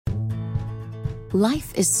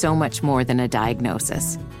Life is so much more than a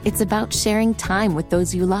diagnosis. It's about sharing time with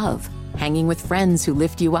those you love, hanging with friends who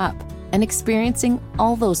lift you up, and experiencing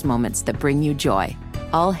all those moments that bring you joy.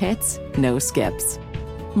 All hits, no skips.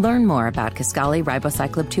 Learn more about Kisqali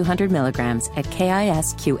Ribociclib 200 milligrams at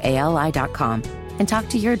KISQALI.com and talk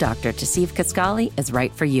to your doctor to see if Kisqali is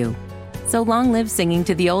right for you. So long live singing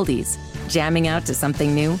to the oldies, jamming out to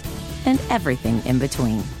something new, and everything in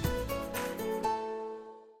between.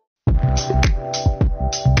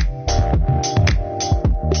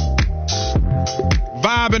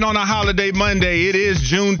 Vibing on a holiday Monday. It is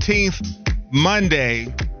Juneteenth Monday.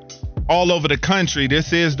 All over the country,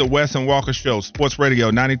 this is the Wes and Walker Show, Sports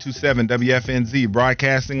Radio 92.7 WFNZ,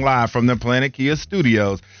 broadcasting live from the Planet Kia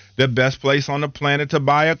Studios, the best place on the planet to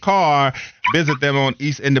buy a car. Visit them on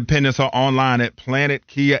East Independence or online at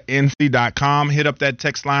planetkianc.com. Hit up that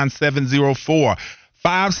text line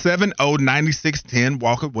 704-570-9610.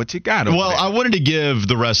 Walker, what you got over there? I wanted to give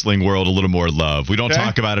the wrestling world a little more love. We don't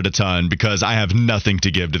talk about it a ton because I have nothing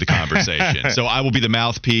to give to the conversation. So I will be the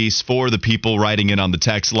mouthpiece for the people writing in on the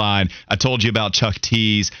text line. I told you about Chuck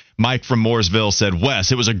Tease. Mike from Mooresville said,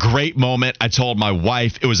 Wes, it was a great moment. I told my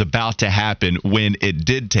wife it was about to happen when it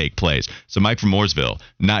did take place. So Mike from Mooresville,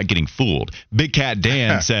 not getting fooled. Big Cat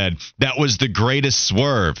Dan said, that was the greatest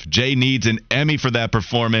swerve. Jay needs an Emmy for that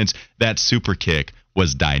performance. That super kick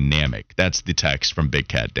was dynamic. That's the text from Big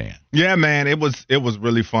Cat Dan. Yeah, man, it was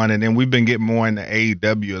really fun. And then we've been getting more into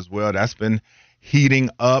AEW as well. That's been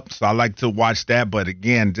heating up, so I like to watch that. But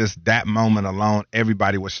again, just that moment alone,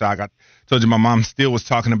 everybody was shocked. I told you my mom still was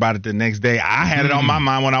talking about it the next day. I had it on my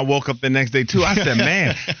mind when I woke up the next day too. I said,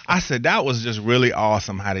 man, that was just really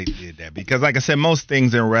awesome how they did that. Because like I said, most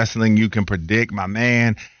things in wrestling you can predict. My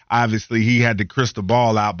man, obviously he had the crystal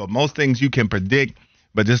ball out, but most things you can predict.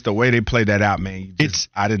 But just the way they played that out, man,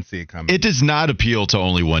 I didn't see it coming. It does not appeal to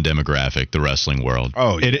only one demographic, the wrestling world.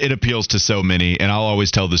 Oh, yeah. It appeals to so many, and I'll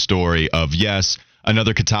always tell the story of, yes,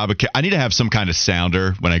 another Catawba. I need to have some kind of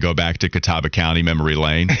sounder when I go back to Catawba County memory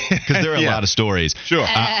lane, because there are a lot of stories. Sure.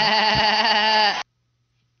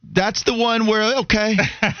 That's the one where, okay,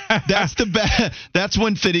 that's the best. That's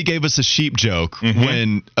when Fitty gave us a sheep joke.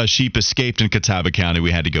 When a sheep escaped in Catawba County,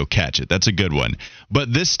 we had to go catch it. That's a good one.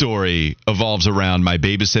 But this story evolves around my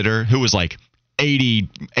babysitter, who was like 80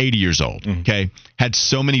 years old, okay? Had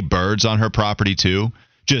so many birds on her property, too.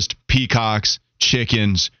 Just peacocks,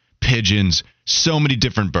 chickens, pigeons, so many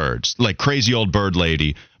different birds. Like crazy old bird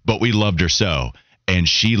lady, but we loved her so. And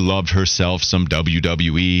she loved herself some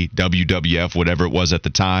WWE, WWF, whatever it was at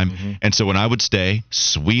the time. And so when I would stay,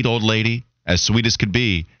 sweet old lady, as sweet as could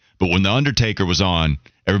be, but when The Undertaker was on,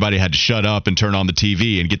 everybody had to shut up and turn on the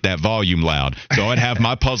TV and get that volume loud. So I'd have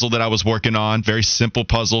my puzzle that I was working on, very simple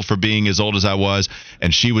puzzle for being as old as I was,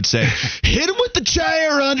 and she would say, hit him with the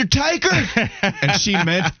chair, Undertaker! And she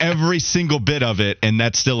meant every single bit of it, and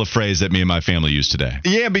that's still a phrase that me and my family use today.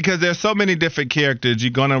 Yeah, because there's so many different characters,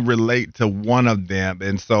 you're going to relate to one of them.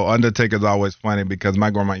 And so Undertaker's always funny because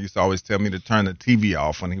my grandma used to always tell me to turn the TV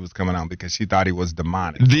off when he was coming on because she thought he was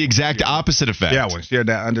demonic. The exact opposite effect. Yeah, when she heard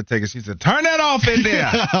that Undertaker, she said, turn that off in there.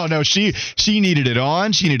 Oh, no, she needed it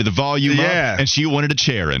on. She needed the volume up, and she wanted a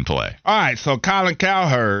chair in play. All right, so Colin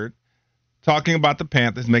Cowherd talking about the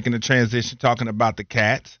Panthers, making the transition, talking about the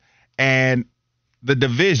Cats, and the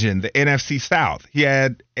division, the NFC South. He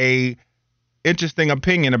had a interesting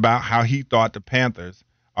opinion about how he thought the Panthers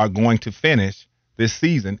are going to finish this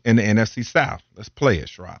season in the NFC South. Let's play it,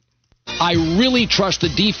 Schropp. I really trust the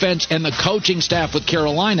defense and the coaching staff with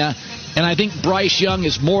Carolina, and I think Bryce Young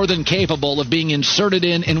is more than capable of being inserted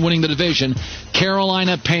in and winning the division.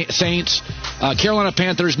 Carolina Panthers,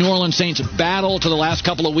 New Orleans Saints battle to the last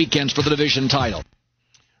couple of weekends for the division title.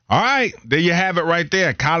 All right, there you have it right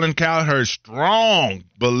there. Colin Cowherd, strong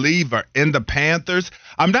believer in the Panthers.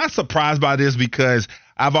 I'm not surprised by this because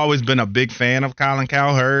I've always been a big fan of Colin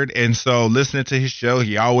Cowherd, and so listening to his show,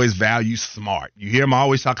 he always values smart. You hear him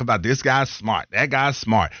always talk about this guy's smart, that guy's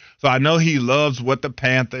smart. So I know he loves what the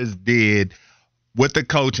Panthers did with the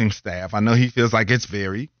coaching staff. I know he feels like it's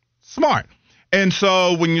very smart. And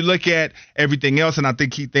so when you look at everything else, and I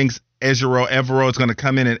think he thinks Ejiro Evero is going to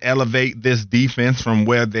come in and elevate this defense from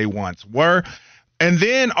where they once were. And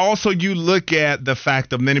then also you look at the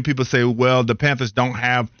fact that many people say, well, the Panthers don't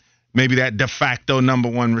have maybe that de facto number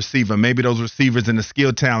one receiver. Maybe those receivers and the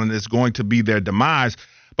skill talent is going to be their demise.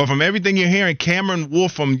 But from everything you're hearing, Cameron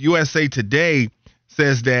Wolfe from USA Today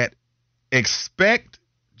says that expect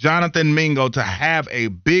Jonathan Mingo to have a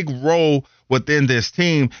big role within this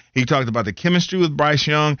team. He talked about the chemistry with Bryce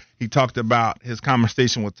Young. He talked about his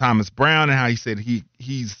conversation with Thomas Brown and how he said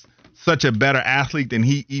he's such a better athlete than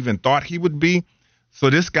he even thought he would be. So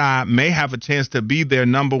this guy may have a chance to be their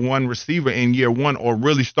number one receiver in year one or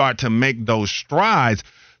really start to make those strides.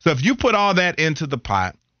 So if you put all that into the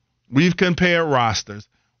pot, we've compared rosters.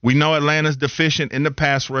 We know Atlanta's deficient in the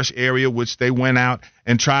pass rush area, which they went out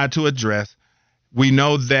and tried to address. We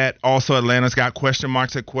know that also Atlanta's got question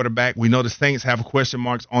marks at quarterback. We know the Saints have question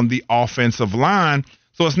marks on the offensive line.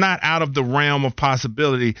 So it's not out of the realm of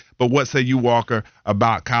possibility. But what say you, Walker,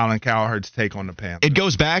 about Colin Cowherd's take on the Panthers? It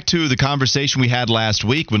goes back to the conversation we had last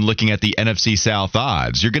week when looking at the NFC South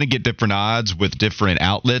odds. You're going to get different odds with different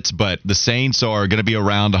outlets, but the Saints are going to be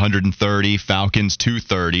around 130, Falcons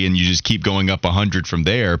 230, and you just keep going up 100 from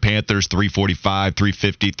there. Panthers 345,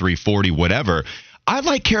 350, 340, whatever. I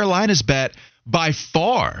like Carolina's bet by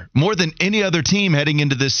far more than any other team heading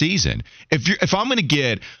into this season. If I'm going to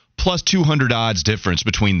get plus 200 odds difference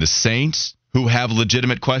between the Saints, who have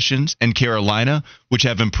legitimate questions, and Carolina, which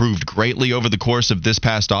have improved greatly over the course of this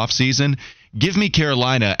past offseason, give me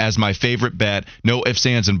Carolina as my favorite bet, no ifs,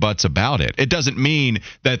 ands, and buts about it. It doesn't mean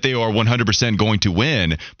that they are 100% going to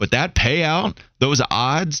win, but that payout, those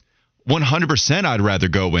odds, 100% I'd rather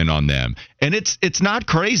go in on them. And it's not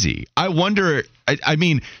crazy. I wonder, I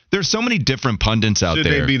mean, there's so many different pundits out there.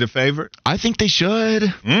 Should they be the favorite? I think they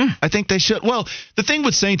should. I think they should. Well, the thing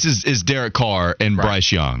with Saints is Derek Carr and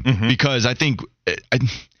Bryce Young, because I think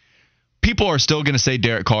people are still going to say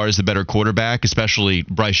Derek Carr is the better quarterback, especially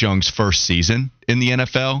Bryce Young's first season in the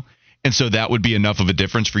NFL. And so that would be enough of a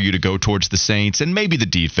difference for you to go towards the Saints and maybe the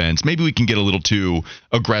defense. Maybe we can get a little too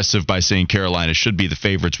aggressive by saying Carolina should be the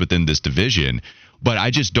favorites within this division. But I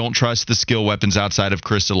just don't trust the skill weapons outside of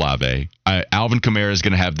Chris Olave. Alvin Kamara is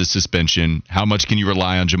going to have the suspension. How much can you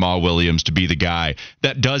rely on Jamal Williams to be the guy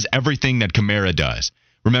that does everything that Kamara does?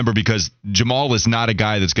 Remember, because Jamal is not a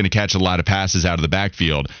guy that's going to catch a lot of passes out of the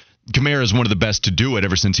backfield. Kamara is one of the best to do it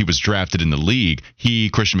ever since he was drafted in the league. He,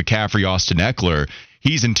 Christian McCaffrey, Austin Eckler,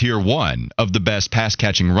 he's in tier one of the best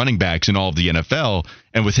pass-catching running backs in all of the NFL.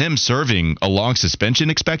 And with him serving a long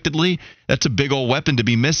suspension expectedly, that's a big old weapon to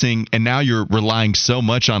be missing. And now you're relying so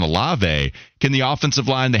much on Olave. Can the offensive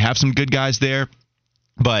line, they have some good guys there,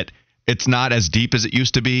 but it's not as deep as it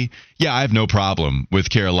used to be. Yeah, I have no problem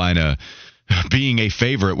with Carolina being a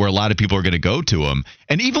favorite where a lot of people are going to go to them.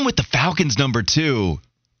 And even with the Falcons number 2,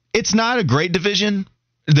 it's not a great division.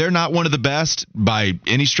 They're not one of the best by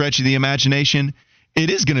any stretch of the imagination. It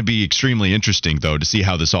is going to be extremely interesting, though, to see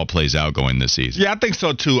how this all plays out going this season. Yeah, I think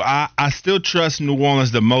so, too. I still trust New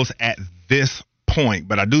Orleans the most at this point,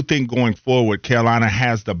 but I do think going forward, Carolina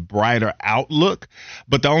has the brighter outlook.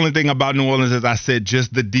 But the only thing about New Orleans, as I said,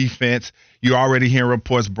 just the defense. You're already hearing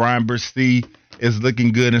reports Brian Bursey is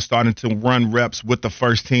looking good and starting to run reps with the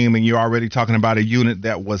first team, and you're already talking about a unit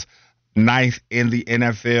that was ninth in the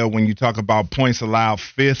NFL when you talk about points allowed,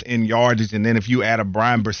 5th in yardage, and then if you add a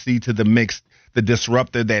Brian Bursey to the mix, the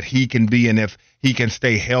disruptor that he can be, and if he can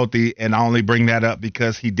stay healthy, and I only bring that up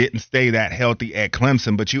because he didn't stay that healthy at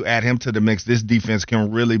Clemson, but you add him to the mix, this defense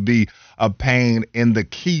can really be a pain in the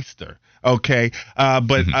keister. Okay,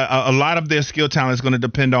 but a lot of their skill talent is going to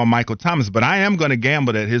depend on Michael Thomas. But I am going to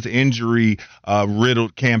gamble that his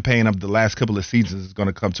injury-riddled campaign of the last couple of seasons is going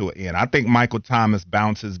to come to an end. I think Michael Thomas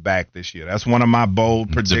bounces back this year. That's one of my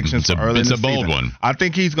bold predictions for early in the season. It's a bold one. I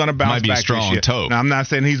think he's going to bounce back this year. Might be a strong toe. Now, I'm not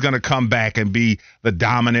saying he's going to come back and be the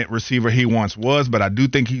dominant receiver he once was, but I do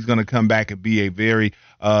think he's going to come back and be a very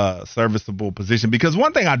serviceable position. Because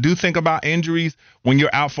one thing I do think about injuries, when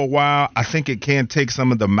you're out for a while, I think it can take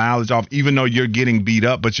some of the mileage off, even though you're getting beat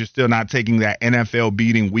up, but you're still not taking that NFL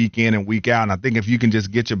beating week in and week out. And I think if you can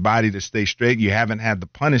just get your body to stay straight, you haven't had the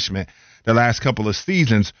punishment the last couple of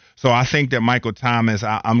seasons. So I think that Michael Thomas,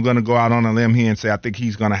 I'm going to go out on a limb here and say I think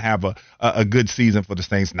he's going to have a good season for the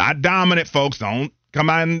Saints. Not dominant, folks. Don't come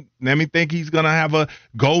on, let me think he's going to have a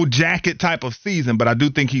gold jacket type of season, but I do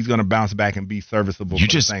think he's going to bounce back and be serviceable for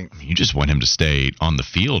the Saints. You just want him to stay on the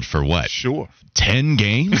field for what? Sure. 10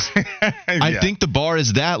 games? Yeah. I think the bar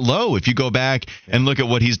is that low if you go back and look at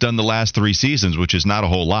what he's done the last 3 seasons, which is not a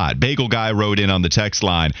whole lot. Bagel Guy wrote in on the text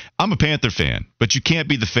line, I'm a Panther fan, but you can't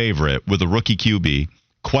be the favorite with a rookie QB,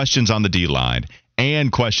 questions on the D-line, and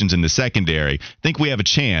questions in the secondary. Think we have a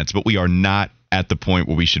chance, but we are not at the point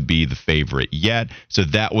where we should be the favorite yet. So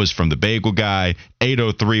that was from the Bagel Guy.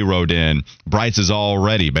 803 wrote in, Bryce is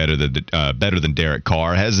already better than Derek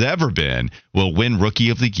Carr has ever been. Will win Rookie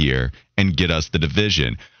of the Year and get us the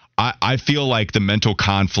division. I feel like the mental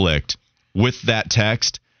conflict with that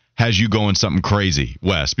text has you going something crazy,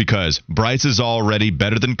 Wes, because Bryce is already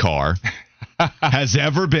better than Carr has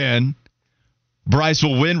ever been. Bryce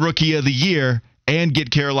will win Rookie of the Year and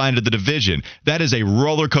get Carolina to the division. That is a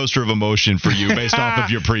roller coaster of emotion for you based off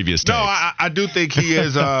of your previous takes. No, I do think he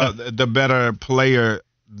is the better player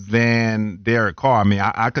than Derek Carr. I mean,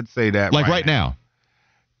 I could say that right now.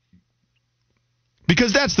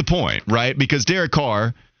 Because that's the point, right? Because Derek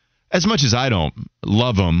Carr, as much as I don't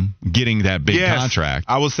love him getting that big contract.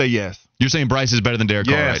 I will say yes. You're saying Bryce is better than Derek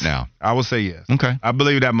Carr right now? I will say yes. Okay. I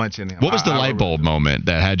believe that much in him. What was the light bulb moment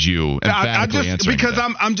that had you emphatically answering because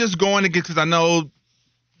that? I'm just going to get, because I know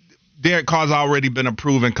Derek Carr's already been a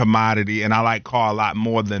proven commodity, and I like Carr a lot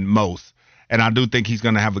more than most. And I do think he's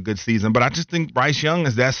going to have a good season. But I just think Bryce Young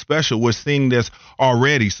is that special. We're seeing this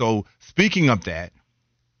already. So speaking of that,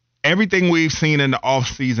 everything we've seen in the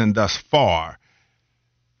offseason thus far,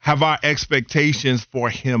 have our expectations for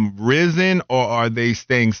him risen, or are they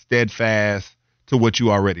staying steadfast to what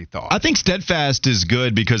you already thought? I think steadfast is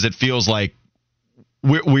good because it feels like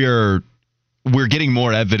we're getting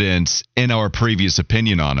more evidence in our previous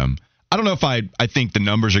opinion on him. I don't know if I think the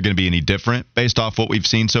numbers are going to be any different based off what we've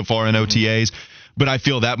seen so far in OTAs, but I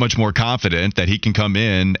feel that much more confident that he can come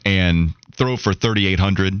in and throw for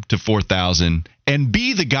 3,800 to 4,000 and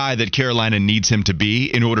be the guy that Carolina needs him to be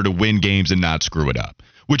in order to win games and not screw it up,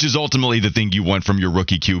 which is ultimately the thing you want from your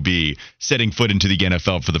rookie QB setting foot into the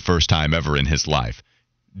NFL for the first time ever in his life.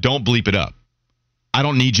 Don't bleep it up. I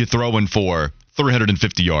don't need you throwing for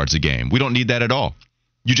 350 yards a game. We don't need that at all.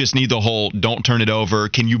 You just need the whole don't turn it over.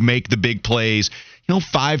 Can you make the big plays?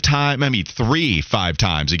 5 times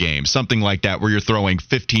a game, something like that, where you're throwing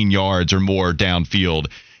 15 yards or more downfield.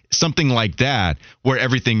 Something like that, where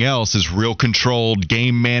everything else is real controlled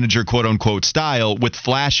game manager, quote unquote, style with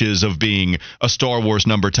flashes of being a Star Wars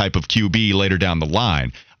number type of QB later down the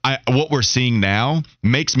line. What we're seeing now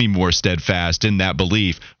makes me more steadfast in that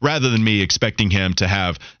belief, rather than me expecting him to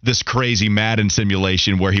have this crazy Madden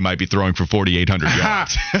simulation where he might be throwing for 4,800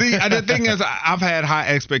 yards. See, the thing is, I've had high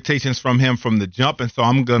expectations from him from the jump, and so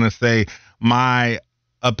I'm going to say my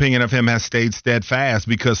opinion of him has stayed steadfast,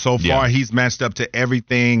 because so far he's matched up to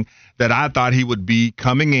everything that I thought he would be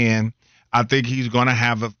coming in. I think he's going to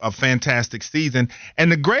have a fantastic season.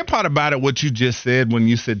 And the great part about it, what you just said when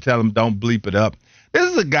you said tell him don't bleep it up, this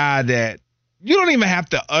is a guy that you don't even have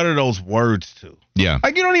to utter those words to. Yeah.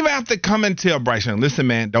 Like, you don't even have to come and tell Bryce Young, listen,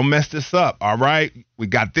 man, don't mess this up, all right? We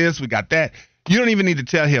got this, we got that. You don't even need to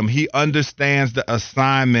tell him. He understands the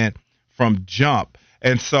assignment from jump.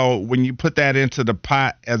 And so when you put that into the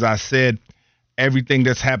pot, as I said, everything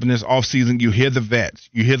that's happened this offseason, you hear the vets,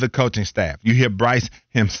 you hear the coaching staff, you hear Bryce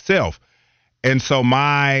himself. And so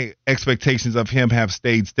my expectations of him have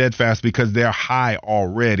stayed steadfast because they're high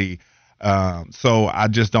already. So I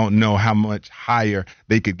just don't know how much higher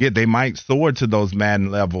they could get. They might soar to those Madden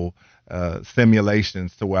level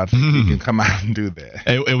simulations to where I think he can come out and do that.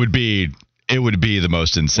 It would be the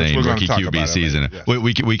most insane rookie QB season. Yes.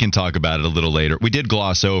 We can talk about it a little later. We did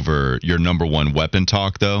gloss over your number one weapon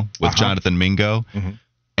talk, though, with Jonathan Mingo. Mm-hmm.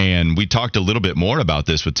 And we talked a little bit more about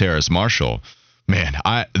this with Terrace Marshall. Man,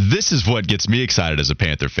 this is what gets me excited as a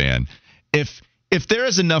Panther fan. If there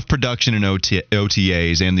is enough production in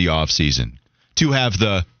OTAs and the offseason to have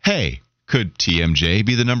hey, could TMJ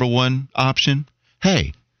be the number one option?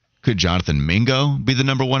 Hey, could Jonathan Mingo be the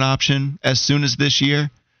number one option as soon as this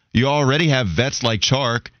year? You already have vets like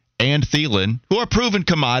Chark and Thielen, who are proven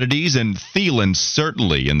commodities, and Thielen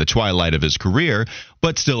certainly in the twilight of his career,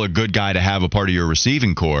 but still a good guy to have a part of your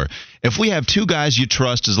receiving core. If we have 2 guys you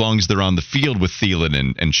trust as long as they're on the field with Thielen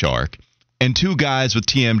and Chark, and 2 guys with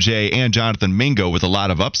TMJ and Jonathan Mingo with a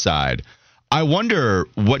lot of upside, I wonder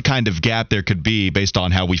what kind of gap there could be based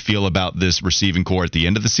on how we feel about this receiving core at the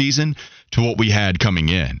end of the season to what we had coming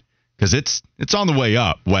in. Because it's on the way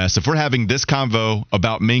up, Wes. If we're having this convo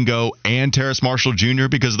about Mingo and Terrace Marshall Jr.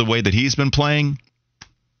 because of the way that he's been playing,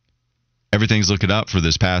 everything's looking up for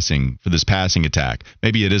this passing attack.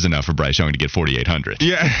 Maybe it is enough for Bryce Young to get 4,800.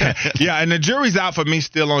 Yeah, and the jury's out for me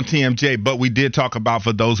still on TMJ, but we did talk about,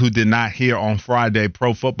 for those who did not hear on Friday,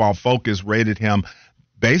 Pro Football Focus rated him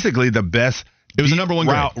basically the best It was the number one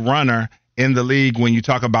route runner in the league when you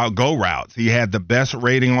talk about go routes. He had the best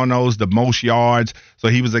rating on those, the most yards. So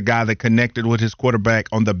he was a guy that connected with his quarterback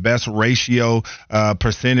on the best ratio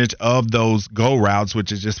percentage of those go routes,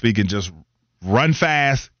 which is just speaking just run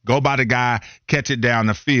fast, go by the guy, catch it down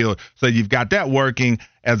the field. So you've got that working.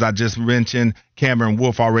 As I just mentioned, Cameron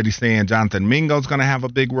Wolf already saying Jonathan Mingo's going to have a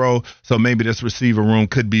big role. So maybe this receiver room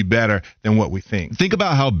could be better than what we think. Think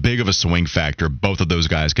about how big of a swing factor both of those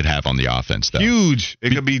guys could have on the offense, though. Huge.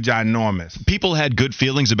 It could be ginormous. People had good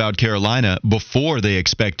feelings about Carolina before they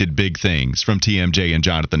expected big things from TMJ and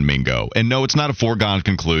Jonathan Mingo. And no, it's not a foregone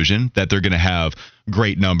conclusion that they're going to have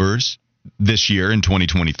great numbers this year in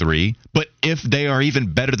 2023, but if they are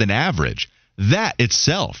even better than average, that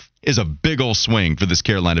itself is a big old swing for this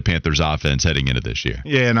Carolina Panthers offense heading into this year.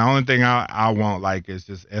 Yeah, and the only thing I won't like is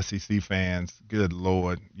just SEC fans. Good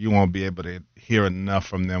Lord, you won't be able to hear enough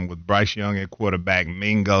from them with Bryce Young at quarterback,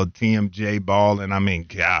 Mingo, TMJ Ball, and I mean,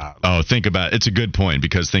 God. Oh, think about it. It's a good point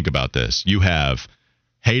because think about this. You have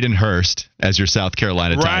Hayden Hurst as your South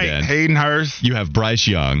Carolina tight end. Right, Hayden Hurst. You have Bryce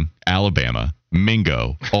Young, Alabama,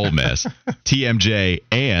 Mingo, Ole Miss, TMJ,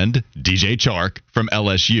 and DJ Chark from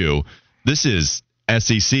LSU. This is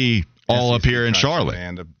SEC all up here in Charlotte.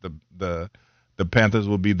 And the Panthers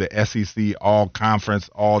will be the SEC all-conference,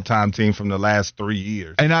 all-time team from the last 3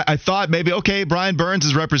 years. And I thought maybe, okay, Brian Burns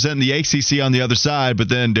is representing the ACC on the other side, but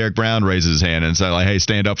then Derek Brown raises his hand and says, like, hey,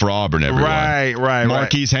 stand up for Auburn, everyone. Right.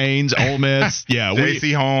 Marquise Haynes, Ole Miss. Yeah,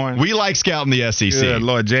 J.C. Horn. We like scouting the SEC. Good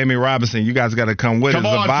Lord, Jamie Robinson, you guys got to come with us. Come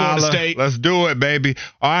on, Florida State. Let's do it, baby.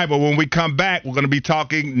 All right, but when we come back, we're going to be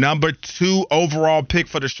talking number 2 overall pick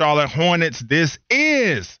for the Charlotte Hornets. This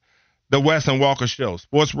is the Wes and Walker Show,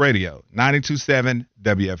 Sports Radio, 92.7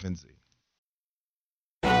 WFNZ.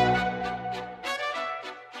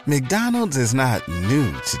 McDonald's is not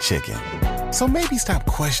new to chicken. So maybe stop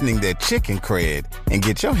questioning their chicken cred and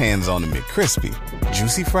get your hands on the McCrispy.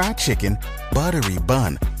 Juicy fried chicken, buttery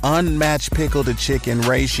bun, unmatched pickle to chicken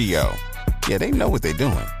ratio. Yeah, they know what they're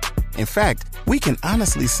doing. In fact, we can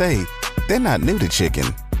honestly say they're not new to chicken.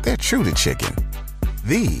 They're true to chicken.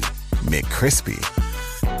 The McCrispy.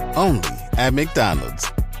 Only at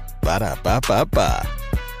McDonald's. Ba-da-ba-ba-ba.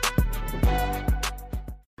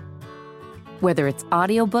 Whether it's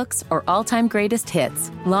audiobooks or all-time greatest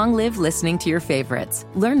hits, long live listening to your favorites.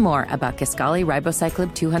 Learn more about Kisqali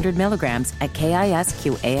Ribociclib 200 milligrams at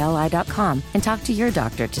KISQALI.com and talk to your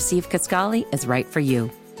doctor to see if Kisqali is right for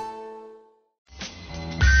you.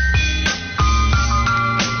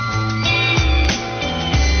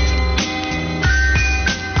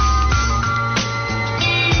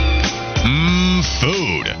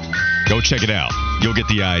 Food. Go check it out. You'll get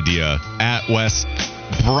the idea at Wes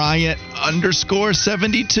Bryant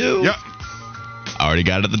 _72. Yep. I already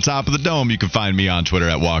got it at the top of the dome. You can find me on Twitter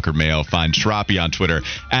at Walker Mayo. Find Shroppy on Twitter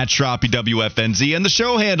at ShroppyWFNZ. And the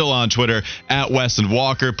show handle on Twitter at Wes and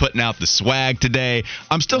Walker, putting out the swag today.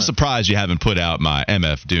 I'm still surprised you haven't put out my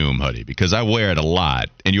MF Doom hoodie because I wear it a lot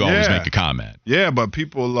and you always make a comment. Yeah, but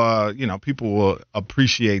people, people will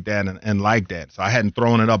appreciate that and like that. So I hadn't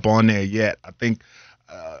thrown it up on there yet. I think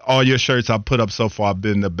all your shirts I put up so far have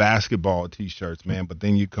been the basketball T-shirts, man. But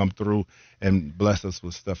then you come through and bless us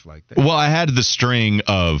with stuff like that. Well, I had the string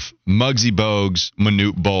of Muggsy Bogues,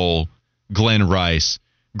 Manute Bol, Glenn Rice,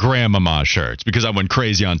 Grandmama shirts because I went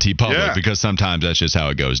crazy on TeePublic because sometimes that's just how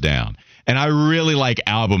it goes down. And I really like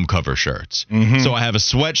album cover shirts. Mm-hmm. So I have a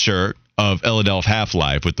sweatshirt of Philadelphia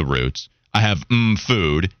Half-Life with the Roots. I have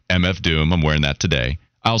Food, MF Doom. I'm wearing that today.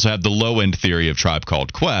 I also have the low-end theory of Tribe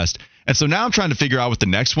Called Quest. And so now I'm trying to figure out what the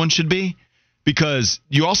next one should be because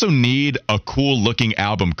you also need a cool-looking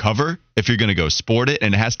album cover if you're going to go sport it,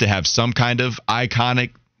 and it has to have some kind of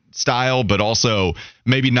iconic style, but also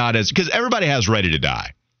maybe not as – because everybody has Ready to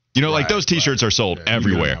Die. You know, like those T-shirts are sold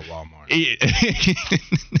everywhere. Which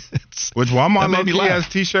Walmart has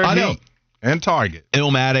T-shirts? I know. And Target.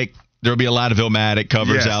 Illmatic. There'll be a lot of Illmatic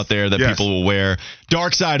covers out there that people will wear.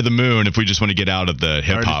 Dark Side of the Moon, if we just want to get out of the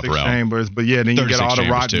hip-hop realm. Chambers, but then you get all the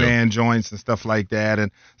rock band joints and stuff like that.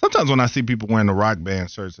 And sometimes when I see people wearing the rock band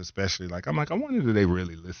shirts especially, I'm like, I wonder do they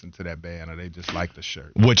really listen to that band or they just like the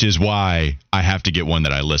shirt? Which is why I have to get one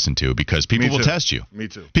that I listen to because people will test you. Me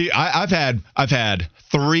too. I've had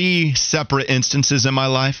 3 separate instances in my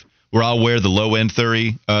life where I'll wear the low-end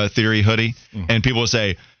theory hoodie, and people will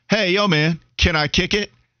say, hey, yo, man, can I kick it?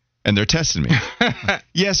 And they're testing me.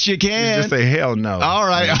 Yes, you can. You just say, hell no. All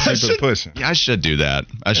right. I should pushing. Yeah, I should do that.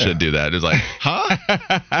 I should do that. It's like, huh?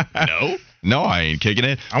 No, I ain't kicking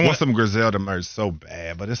it. I want some Griselda merch so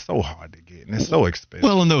bad, but it's so hard to get, and it's so expensive.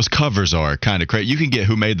 Well, and those covers are kind of crazy. You can get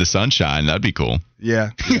Who Made the Sunshine. That'd be cool.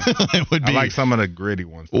 Yeah. It would be. I like some of the gritty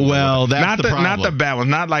ones. Well, that's the problem. Not the bad ones.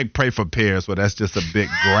 Not like Pray for Paris, where that's just a bit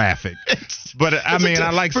graphic. But, I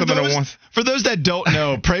like some of the ones. For those that don't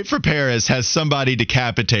know, Pray for Paris has somebody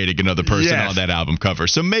decapitating another person on that album cover.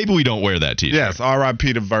 So maybe we don't wear that T-shirt. Yes,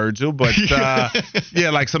 R.I.P. to Virgil. But,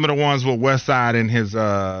 like some of the ones with West Side in his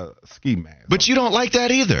ski mask. But you don't like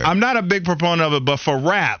that either. I'm not a big proponent of it, but for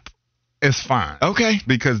rap, it's fine. Okay.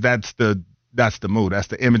 Because that's the mood. That's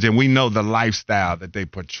the image. And we know the lifestyle that they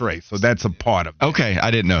portray. So that's a part of it. Okay.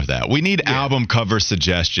 I didn't know that. We need album cover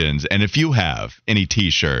suggestions. And if you have any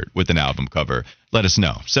T-shirt with an album cover, Let us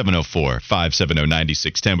know.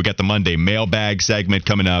 704-570-9610. We got the Monday mailbag segment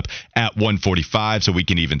coming up at 1:45, so we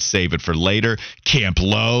can even save it for later. Camp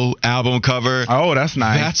Low album cover. Oh, that's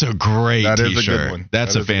nice. That's a great T-shirt. Is a good one.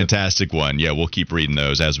 That's a fantastic one. Yeah, we'll keep reading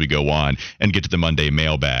those as we go on and get to the Monday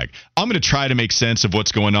mailbag. I'm going to try to make sense of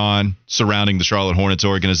what's going on surrounding the Charlotte Hornets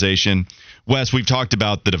organization. Wes, we've talked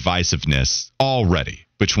about the divisiveness already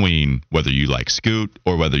between whether you like Scoot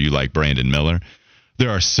or whether you like Brandon Miller. There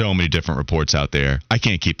are so many different reports out there. I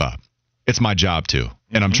can't keep up. It's my job to,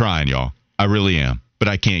 and I'm trying, y'all. I really am, but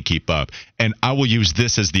I can't keep up. And I will use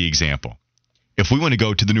this as the example. If we want to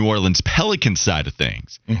go to the New Orleans Pelicans side of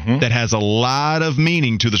things, that has a lot of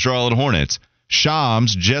meaning to the Charlotte Hornets,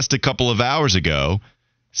 Shams just a couple of hours ago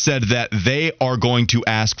said that they are going to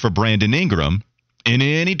ask for Brandon Ingram in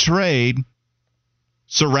any trade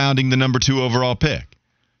surrounding the number 2 overall pick.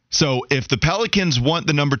 So if the Pelicans want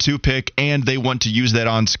the number 2 pick and they want to use that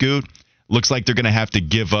on Scoot, looks like they're going to have to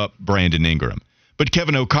give up Brandon Ingram. But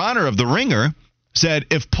Kevin O'Connor of The Ringer said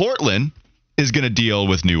if Portland is going to deal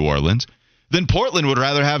with New Orleans, then Portland would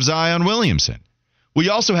rather have Zion Williamson. We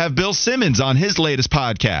also have Bill Simmons on his latest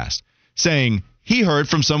podcast saying he heard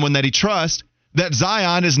from someone that he trusts that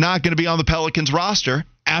Zion is not going to be on the Pelicans roster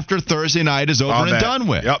after Thursday night is over and done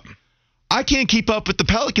with. Yep. I can't keep up with the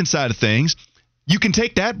Pelican side of things. You can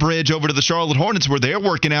take that bridge over to the Charlotte Hornets where they're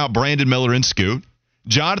working out Brandon Miller and Scoot.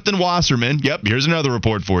 Jonathan Wasserman, here's another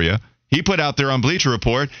report for you. He put out there on Bleacher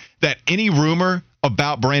Report that any rumor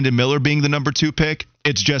about Brandon Miller being the number 2 pick,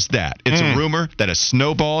 it's just that. It's a rumor that has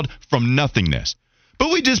snowballed from nothingness.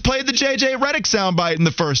 But we just played the J.J. Redick soundbite in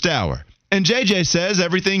the first hour. And J.J. says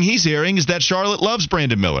everything he's hearing is that Charlotte loves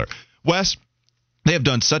Brandon Miller. Wes, they have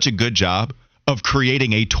done such a good job of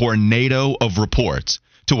creating a tornado of reports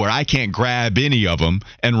to where I can't grab any of them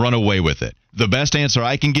and run away with it. The best answer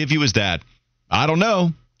I can give you is that I don't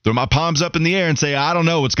know. Throw my palms up in the air and say, I don't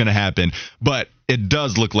know what's going to happen. But it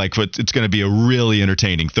does look like it's going to be a really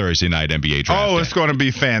entertaining Thursday night NBA draft. Oh, it's going to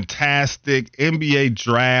be fantastic. NBA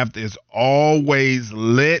draft is always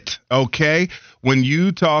lit, okay? When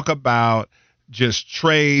you talk about just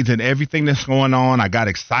trades and everything that's going on, I got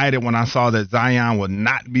excited when I saw that Zion would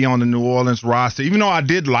not be on the New Orleans roster, even though I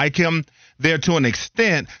did like him there to an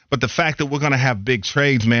extent. But the fact that we're going to have big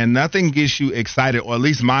trades, man, nothing gets you excited, or at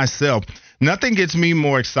least myself, nothing gets me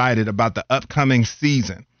more excited about the upcoming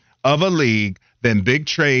season of a league than big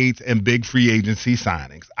trades and big free agency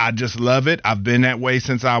signings. I just love it. I've been that way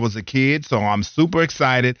since I was a kid, so I'm super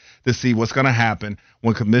excited to see what's going to happen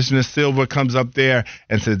when Commissioner Silver comes up there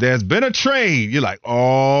and says, there's been a trade. You're like,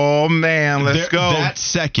 oh, man, let's go. That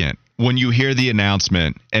second, when you hear the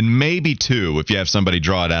announcement, and maybe two, if you have somebody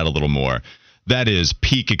draw it out a little more, that is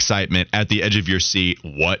peak excitement at the edge of your seat.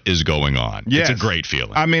 What is going on? Yes. It's a great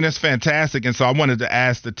feeling. I mean, it's fantastic. And so I wanted to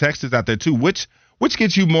ask the texters out there, too, which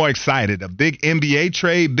gets you more excited, a big NBA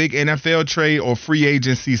trade, big NFL trade, or free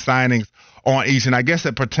agency signings on each? And I guess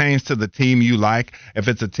it pertains to the team you like. If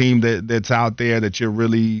it's a team that's out there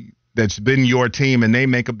that that's been your team and they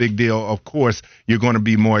make a big deal, of course, you're going to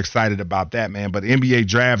be more excited about that, man. But NBA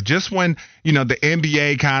draft, just when, the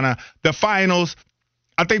NBA the finals,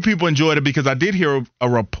 I think people enjoyed it because I did hear a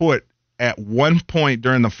report at one point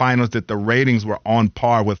during the finals that the ratings were on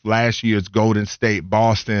par with last year's Golden State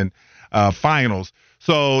Boston finals.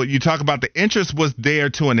 So you talk about the interest was there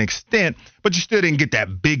to an extent, but you still didn't get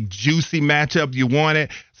that big juicy matchup you wanted.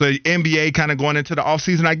 So the NBA kind of going into the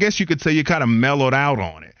offseason, I guess you could say you kind of mellowed out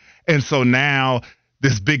on it. And so now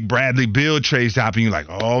this big Bradley Beal trade happening, you're like,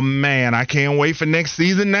 oh man, I can't wait for next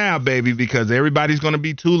season now, baby, because everybody's going to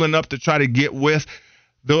be tooling up to try to get with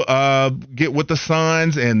the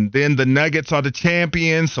Suns, and then the Nuggets are the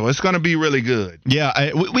champions, so it's going to be really good.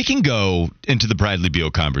 Yeah, we can go into the Bradley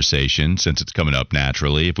Beal conversation since it's coming up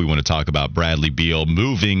naturally. If we want to talk about Bradley Beal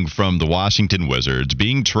moving from the Washington Wizards,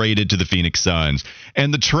 being traded to the Phoenix Suns,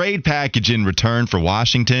 and the trade package in return for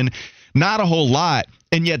Washington, not a whole lot,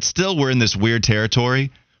 and yet still we're in this weird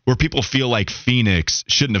territory where people feel like Phoenix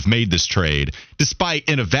shouldn't have made this trade, despite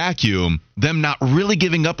in a vacuum, them not really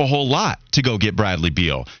giving up a whole lot to go get Bradley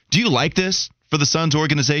Beal. Do you like this for the Suns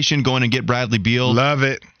organization, going and get Bradley Beal? Love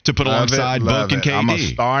it. To put alongside Book and KD. I'm a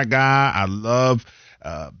star guy. I love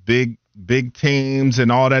big teams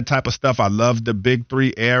and all that type of stuff. I love the Big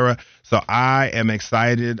Three era. So I am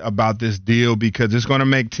excited about this deal because it's going to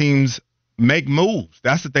make teams make moves.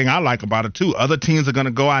 That's the thing I like about it, too. Other teams are going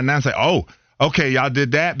to go out now and say, oh, okay, y'all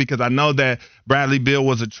did that, because I know that Bradley Beal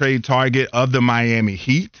was a trade target of the Miami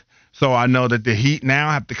Heat. So I know that the Heat now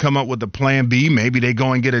have to come up with a plan B. Maybe they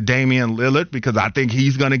go and get a Damian Lillard because I think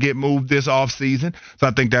he's going to get moved this offseason. So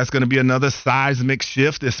I think that's going to be another seismic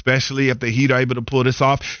shift, especially if the Heat are able to pull this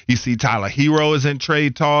off. You see Tyler Hero is in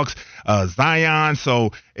trade talks, Zion.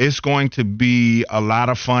 So it's going to be a lot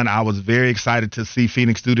of fun. I was very excited to see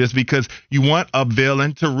Phoenix do this because you want a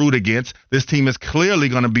villain to root against. This team is clearly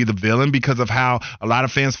going to be the villain because of how a lot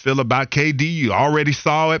of fans feel about KD. You already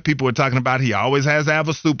saw it. People were talking about he always has to have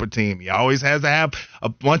a super team. He always has to have a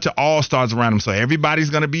bunch of all-stars around him. So everybody's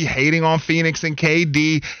going to be hating on Phoenix and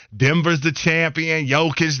KD. Denver's the champion.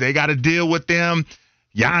 Jokic, they got to deal with them.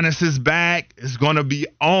 Giannis is back. It's going to be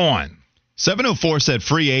on. 704 said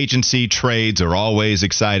free agency trades are always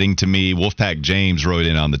exciting to me. Wolfpack James wrote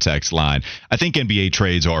in on the text line. I think NBA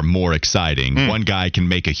trades are more exciting. One guy can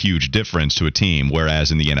make a huge difference to a team,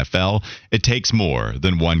 whereas in the NFL, it takes more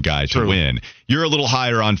than one guy to win. You're a little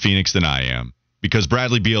higher on Phoenix than I am because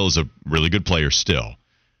Bradley Beal is a really good player still.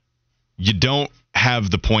 You don't have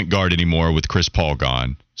the point guard anymore with Chris Paul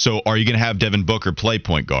gone. So are you going to have Devin Booker play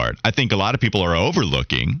point guard? I think a lot of people are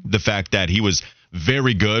overlooking the fact that he was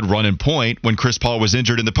very good running point when Chris Paul was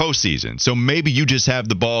injured in the postseason. So maybe you just have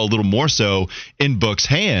the ball a little more so in Book's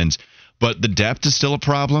hands, but the depth is still a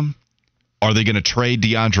problem. Are they going to trade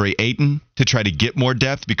DeAndre Ayton to try to get more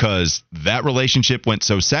depth because that relationship went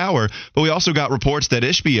so sour? But we also got reports that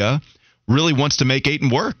Ishbia really wants to make Ayton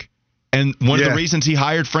work. And one of the reasons he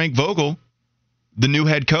hired Frank Vogel, the new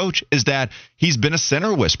head coach, is that he's been a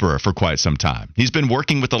center whisperer for quite some time. He's been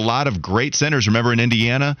working with a lot of great centers. Remember in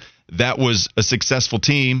Indiana, that was a successful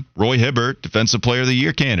team. Roy Hibbert, Defensive Player of the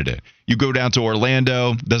Year candidate. You go down to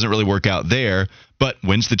Orlando, doesn't really work out there, but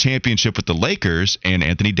wins the championship with the Lakers, and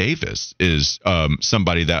Anthony Davis is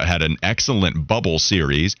somebody that had an excellent bubble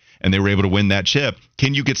series, and they were able to win that chip.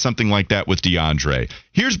 Can you get something like that with DeAndre?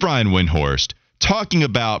 Here's Brian Windhorst talking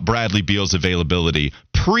about Bradley Beal's availability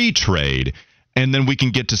pre-trade, and then we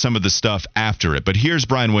can get to some of the stuff after it. But here's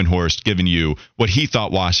Brian Windhorst giving you what he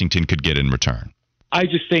thought Washington could get in return. I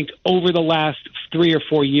just think over the last 3 or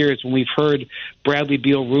 4 years when we've heard Bradley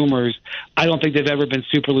Beal rumors, I don't think they've ever been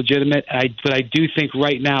super legitimate. But I do think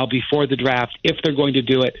right now, before the draft, if they're going to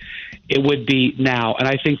do it, it would be now. And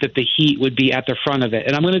I think that the Heat would be at the front of it.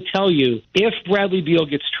 And I'm going to tell you, if Bradley Beal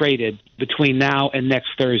gets traded between now and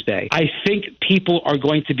next Thursday, I think people are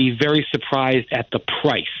going to be very surprised at the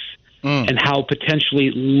price. And how potentially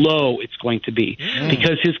low it's going to be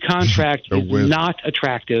because his contract is not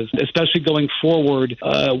attractive, especially going forward,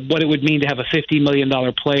 what it would mean to have a $50 million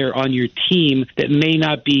player on your team that may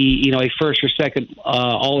not be, a first or second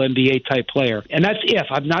all-NBA type player. And that's if.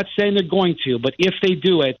 I'm not saying they're going to, but if they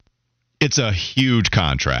do it. It's a huge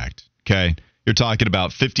contract, okay? You're talking about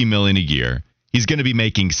 $50 million a year. He's going to be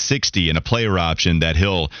making $60 in a player option that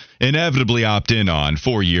he'll inevitably opt in on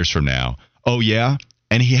 4 years from now. Oh, yeah?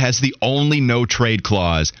 And he has the only no-trade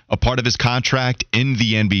clause, a part of his contract in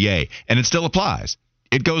the NBA. And it still applies.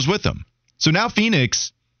 It goes with him. So now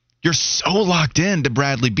Phoenix, you're so locked in to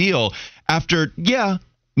Bradley Beal after,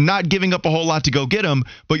 not giving up a whole lot to go get him,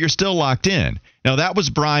 but you're still locked in. Now, that was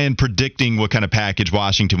Brian predicting what kind of package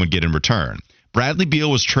Washington would get in return. Bradley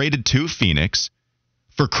Beal was traded to Phoenix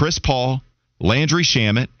for Chris Paul, Landry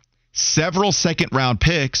Shamet, several second-round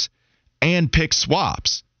picks, and pick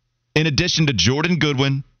swaps. In addition to Jordan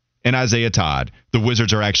Goodwin and Isaiah Todd, the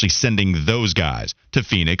Wizards are actually sending those guys to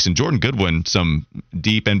Phoenix. And Jordan Goodwin, some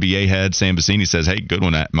deep NBA head, Sam Vecini, says, hey,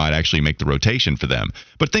 Goodwin might actually make the rotation for them.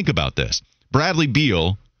 But think about this. Bradley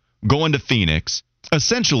Beal going to Phoenix,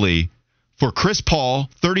 essentially for Chris Paul,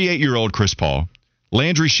 38-year-old Chris Paul,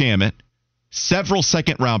 Landry Shamet, several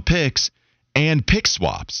second-round picks, and pick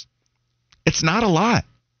swaps. It's not a lot.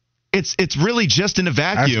 It's really just in a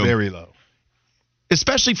vacuum. That's very low.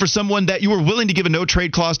 Especially for someone that you were willing to give a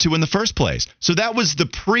no-trade clause to in the first place. So that was the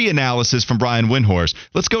pre-analysis from Brian Windhorst.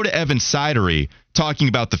 Let's go to Evan Sidery talking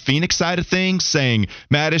about the Phoenix side of things, saying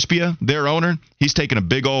Matt Ishbia, their owner, he's taking a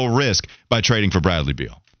big old risk by trading for Bradley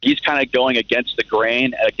Beal. He's kind of going against the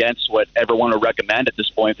grain, against what everyone would recommend at this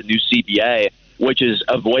point, the new CBA, which is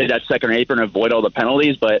avoid that second apron, avoid all the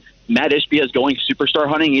penalties. But Matt Ishbia is going superstar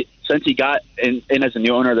hunting since he got in as a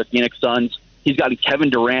new owner of the Phoenix Suns. He's gotten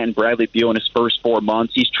Kevin Durant and Bradley Beal in his first 4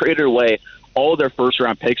 months. He's traded away all of their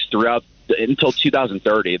first-round picks until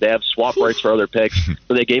 2030. They have swap rights for other picks,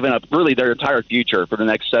 so they gave up really their entire future for the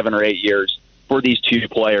next 7 or 8 years for these two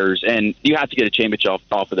players. And you have to get a championship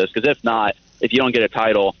off of this, because if not, if you don't get a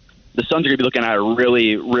title, the Suns are going to be looking at a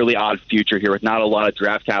really, really odd future here with not a lot of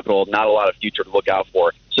draft capital, not a lot of future to look out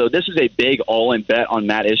for. So this is a big all-in bet on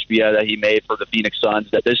Matt Ishbia that he made for the Phoenix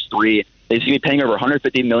Suns, that this three, they seem to be paying over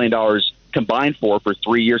 $150 million combined for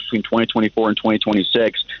 3 years between 2024 and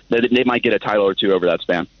 2026, they might get a title or two over that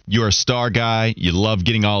span. You're a star guy. You love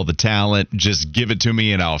getting all the talent. Just give it to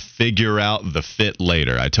me, and I'll figure out the fit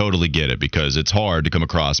later. I totally get it because it's hard to come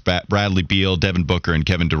across Bradley Beal, Devin Booker, and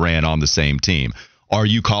Kevin Durant on the same team. Are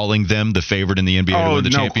you calling them the favorite in the NBA to win the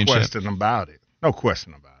championship? No question about it. No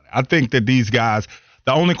question about it. I think that these guys,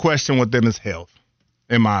 the only question with them is health,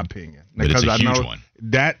 in my opinion. Because it's a huge one.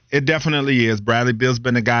 That it definitely is. Bradley Beal's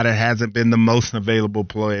been a guy that hasn't been the most available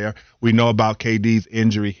player. We know about KD's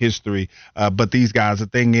injury history, but these guys, the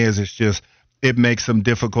thing is, it's just it makes them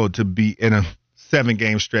difficult to be in a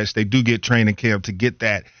 7-game stretch. They do get training camp to get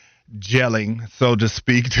that gelling, so to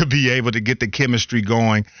speak, to be able to get the chemistry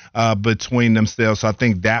going between themselves. So I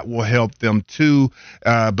think that will help them too.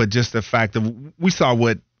 But just the fact that we saw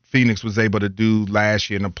what Phoenix was able to do last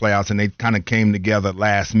year in the playoffs, and they kind of came together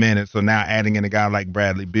last minute. So now adding in a guy like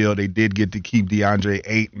Bradley Beal, they did get to keep DeAndre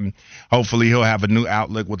Ayton. Hopefully he'll have a new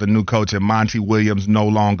outlook with a new coach, and Monty Williams no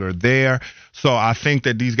longer there. So I think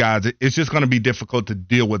that these guys, it's just going to be difficult to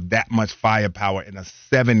deal with that much firepower in a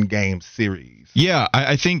 7-game series. Yeah,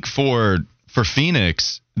 I think for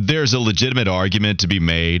Phoenix, there's a legitimate argument to be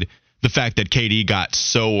made. The fact that KD got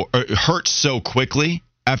hurt so quickly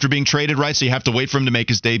after being traded, right? So you have to wait for him to make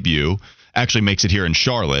his debut. Actually makes it here in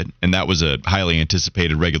Charlotte, and that was a highly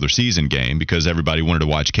anticipated regular season game because everybody wanted to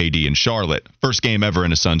watch KD in Charlotte. First game ever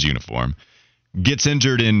in a Suns uniform. Gets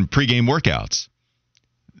injured in pregame workouts.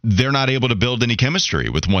 They're not able to build any chemistry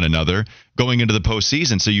with one another going into the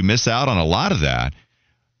postseason, so you miss out on a lot of that.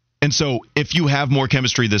 And so if you have more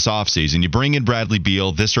chemistry this offseason, you bring in Bradley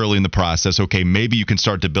Beal this early in the process, okay, maybe you can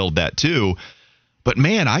start to build that too. But,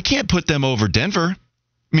 man, I can't put them over Denver.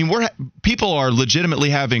 I mean, people are legitimately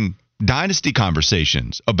having dynasty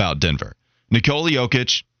conversations about Denver. Nikola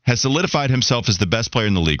Jokic has solidified himself as the best player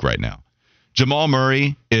in the league right now. Jamal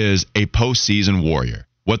Murray is a postseason warrior.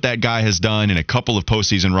 What that guy has done in a couple of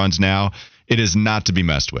postseason runs now, it is not to be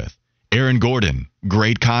messed with. Aaron Gordon,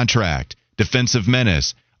 great contract, defensive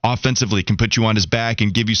menace, offensively can put you on his back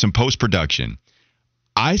and give you some post-production.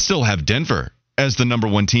 I still have Denver as the number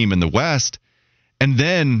 1 team in the West. And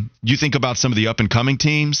then you think about some of the up-and-coming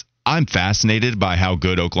teams. I'm fascinated by how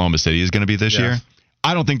good Oklahoma City is going to be this year.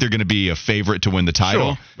 I don't think they're going to be a favorite to win the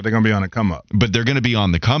title. Sure, but they're going to be on the come-up. But they're going to be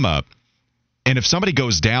on the come-up. And if somebody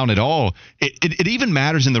goes down at all, it even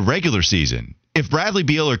matters in the regular season. If Bradley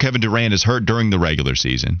Beal or Kevin Durant is hurt during the regular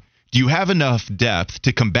season, do you have enough depth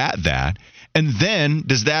to combat that? And then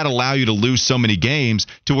does that allow you to lose so many games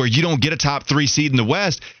to where you don't get a top 3 seed in the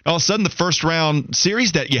West? All of a sudden, the first round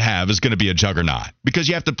series that you have is going to be a juggernaut because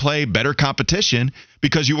you have to play better competition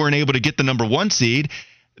because you weren't able to get the number 1 seed.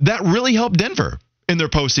 That really helped Denver in their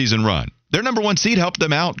postseason run. Their number 1 seed helped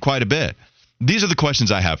them out quite a bit. These are the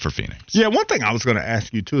questions I have for Phoenix. Yeah, one thing I was going to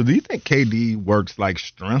ask you, too, do you think KD works like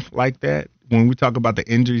strength like that? When we talk about the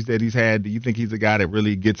injuries that he's had, do you think he's a guy that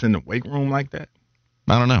really gets in the weight room like that?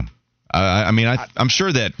 I don't know. I'm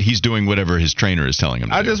sure that he's doing whatever his trainer is telling him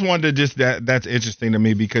to do. I just wondered, that's interesting to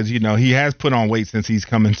me because, he has put on weight since he's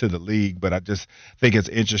come into the league, but I just think it's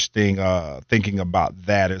interesting thinking about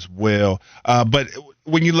that as well. But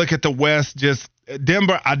when you look at the West, just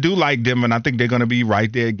Denver, I do like Denver, and I think they're going to be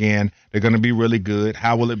right there again. They're going to be really good.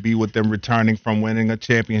 How will it be with them returning from winning a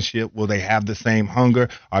championship? Will they have the same hunger?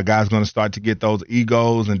 Are guys going to start to get those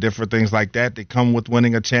egos and different things like that that come with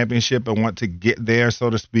winning a championship and want to get there, so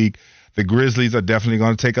to speak? The Grizzlies are definitely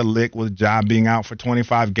going to take a lick with Ja being out for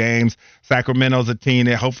 25 games. Sacramento's a team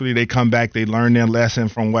that hopefully they come back, they learn their lesson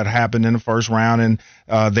from what happened in the first round,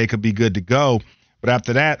 and they could be good to go. But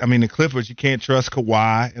after that, the Clippers, you can't trust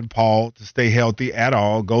Kawhi and Paul to stay healthy at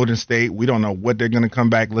all. Golden State, we don't know what they're going to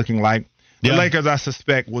come back looking like. The Lakers, I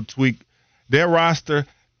suspect, will tweak their roster.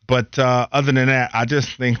 But other than that, I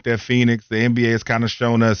just think that Phoenix, the NBA has kind of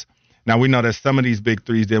shown us. Now, we know that some of these big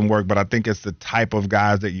threes didn't work, but I think it's the type of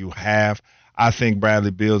guys that you have. I think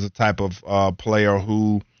Bradley Beal is the type of player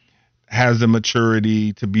who has the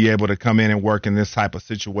maturity to be able to come in and work in this type of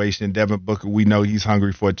situation. Devin Booker, we know he's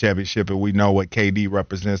hungry for a championship, and we know what KD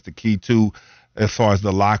represents. The key, too, as far as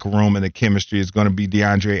the locker room and the chemistry is going to be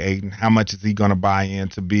DeAndre Ayton. How much is he going to buy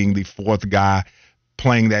into being the 4th guy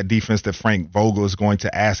playing that defense that Frank Vogel is going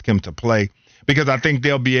to ask him to play? Because I think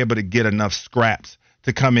they'll be able to get enough scraps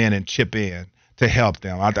to come in and chip in to help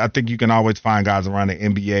them. I think you can always find guys around the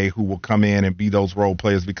NBA who will come in and be those role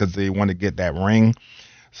players because they want to get that ring.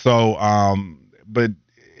 So, but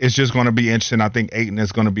it's just going to be interesting. I think Ayton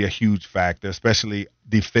is going to be a huge factor, especially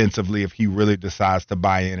defensively if he really decides to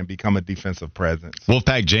buy in and become a defensive presence.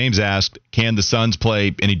 Wolfpack James asked, can the Suns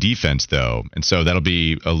play any defense, though? And so that'll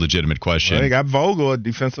be a legitimate question. Well, they got Vogel, a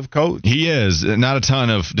defensive coach. He is. Not a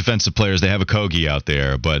ton of defensive players. They have a Kogi out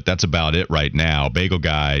there, but that's about it right now. Bagel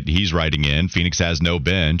Guy, he's writing in. Phoenix has no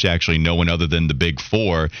bench, actually no one other than the big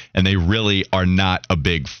four, and they really are not a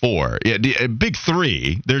big four. Yeah, big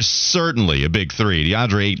three, there's certainly a big three.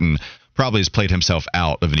 DeAndre Ayton probably has played himself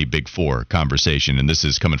out of any big four conversation, and this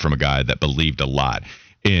is coming from a guy that believed a lot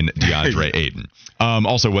in DeAndre Ayton.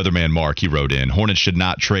 Also, Weatherman Mark, he wrote in, Hornets should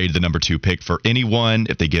not trade the number 2 pick for anyone.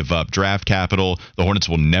 If they give up draft capital, the Hornets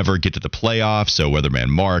will never get to the playoffs. So Weatherman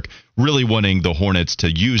Mark really wanting the Hornets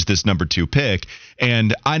to use this number 2 pick.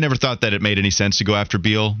 And I never thought that it made any sense to go after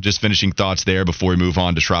Beal. Just finishing thoughts there before we move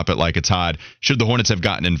on to Shrop It Like It's Hot. Should the Hornets have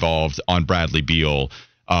gotten involved on Bradley Beal,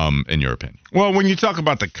 in your opinion? Well, when you talk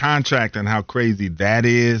about the contract and how crazy that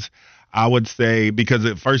is, I would say, because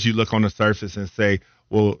at first you look on the surface and say,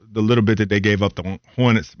 well, the little bit that they gave up, the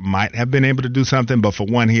Hornets might have been able to do something. But for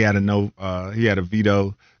one, he had a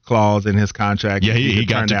veto clause in his contract. Yeah, he could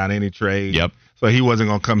turn down any trade. Yep. So he wasn't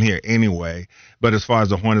going to come here anyway. But as far as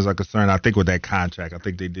the Hornets are concerned, I think with that contract, I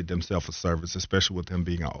think they did themselves a service, especially with him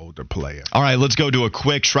being an older player. All right, let's go to a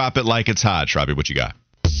quick Shrop It Like It's Hot. Shrop It, what you got?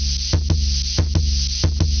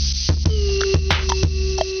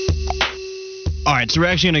 All right, so we're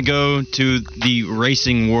actually going to go to the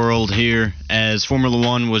racing world here, as Formula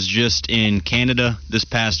One was just in Canada this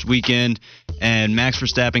past weekend, and Max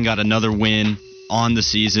Verstappen got another win on the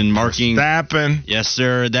season, marking... Verstappen. Yes,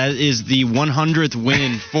 sir. That is the 100th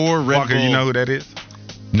win for Red Walker, Bull. you know who that is?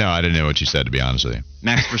 No, I didn't know what you said, to be honest with you.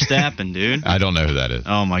 Max Verstappen, dude. I don't know who that is.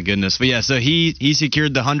 Oh, my goodness. But, yeah, so he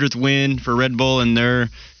secured the 100th win for Red Bull in their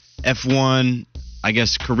F1, I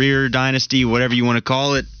guess, career dynasty, whatever you want to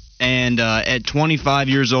call it. And at 25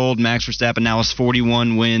 years old, Max Verstappen now has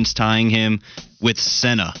 41 wins, tying him with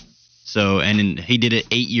Senna. So, and he did it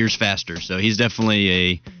 8 years faster. So he's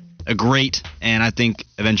definitely a great, and I think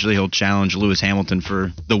eventually he'll challenge Lewis Hamilton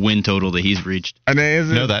for the win total that he's reached. And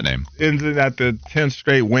then know that name. Isn't that the 10th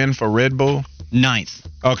straight win for Red Bull? 9th.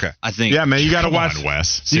 Okay. I think. Yeah, man, you got to Come watch on,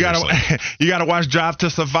 Wes. You Seriously. got to watch Drive to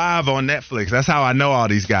Survive on Netflix. That's how I know all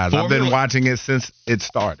these guys. I've been watching it since it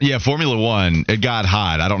started. Yeah, Formula One, it got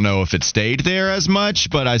hot. I don't know if it stayed there as much,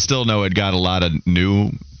 but I still know it got a lot of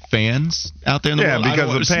new fans out there in the world. Yeah,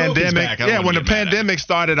 because the pandemic. Yeah, when the pandemic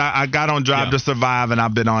started, I got on Drive to Survive, and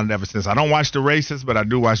I've been on it ever since. I don't watch the races, but I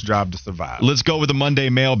do watch Drive to Survive. Let's go with the Monday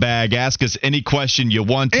mailbag. Ask us any question you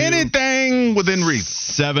want to. Anything within reason.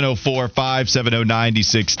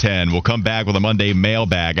 704-570-9610. We'll come back with a Monday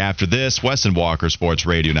mailbag after this. Wes and Walker, Sports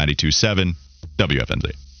Radio 92.7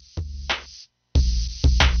 WFNZ.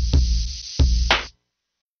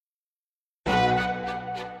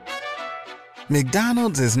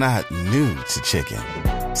 McDonald's is not new to chicken.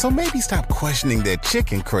 So maybe stop questioning their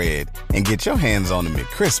chicken cred and get your hands on the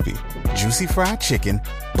McCrispy. Juicy fried chicken,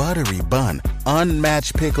 buttery bun,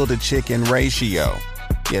 unmatched pickle to chicken ratio.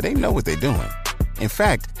 Yeah, they know what they're doing. In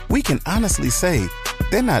fact, we can honestly say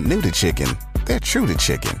they're not new to chicken. They're true to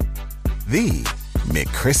chicken. The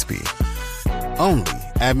McCrispy. Only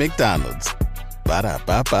at McDonald's.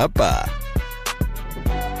 Ba-da-ba-ba-ba.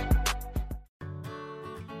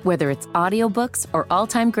 Whether it's audiobooks or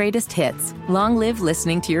all-time greatest hits, long live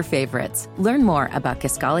listening to your favorites. Learn more about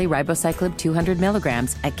Kisqali Ribociclib 200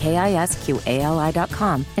 milligrams at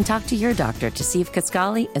KISQALI.com and talk to your doctor to see if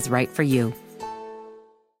Kisqali is right for you.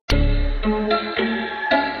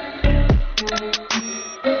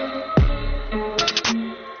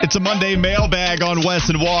 It's a Monday mailbag on Wes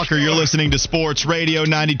and Walker. You're listening to Sports Radio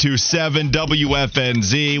 92.7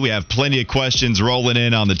 WFNZ. We have plenty of questions rolling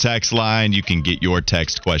in on the text line. You can get your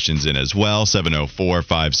text questions in as well,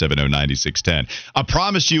 704-570-9610. I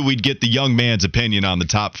promised you we'd get the young man's opinion on the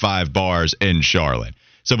top 5 bars in Charlotte.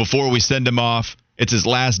 So before we send him off, it's his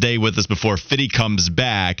last day with us before Fitty comes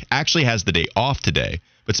back. Actually has the day off today,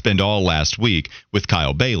 but spent all last week with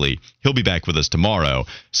Kyle Bailey. He'll be back with us tomorrow.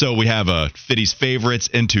 So we have Fitty's favorites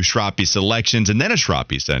into Shroppy selections and then a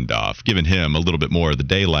Shroppy send-off, giving him a little bit more of the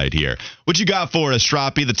daylight here. What you got for us,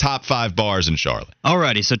 Shroppy, the top 5 bars in Charlotte?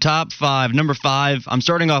 Alrighty, so top 5. Number 5, I'm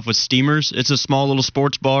starting off with Steamers. It's a small little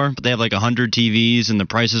sports bar, but they have like 100 TVs and the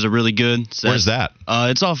prices are really good. So where's that?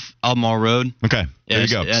 It's off Albemarle Road. Okay, Yeah,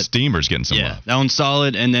 there you go. Steamer's getting some love. That one's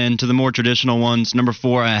solid. And then to the more traditional ones, number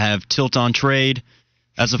 4, I have Tilt on Trade.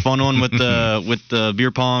 That's a fun one with the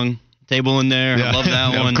beer pong table in there. Yeah. I love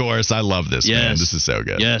that one. Of course, I love this, man. This is so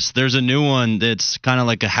good. Yes, there's a new one that's kind of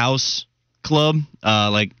like a house club,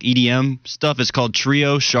 like EDM stuff. It's called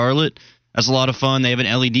Trio Charlotte. That's a lot of fun. They have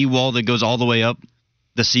an LED wall that goes all the way up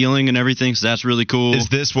the ceiling and everything, so that's really cool. Is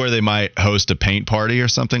this where they might host a paint party or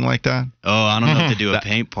something like that? Oh, I don't know if they do a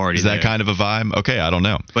paint party. Is that kind of a vibe? Okay, I don't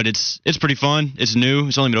know. But it's pretty fun. It's new.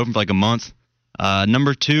 It's only been open for like a month.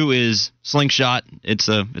 Number 2 is Slingshot. It's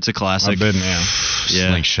a classic. I've been there. Yeah.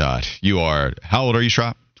 Slingshot. You are, how old are you,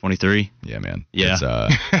 Shrop? 23. Yeah, man. Yeah.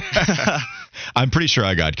 I'm pretty sure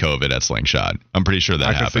I got COVID at Slingshot. I'm pretty sure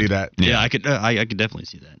that happened. I can see that. Yeah, I could definitely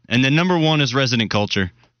see that. And then number 1 is Resident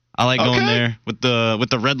Culture. I like going there with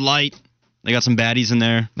the red light. They got some baddies in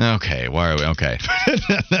there. Okay, why are we okay?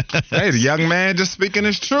 Hey, the young man just speaking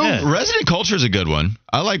his truth. Yeah. Resident Culture is a good one.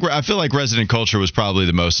 I feel like Resident Culture was probably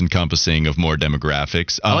the most encompassing of more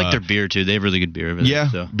demographics. I like their beer too. They have really good beer over there. Yeah,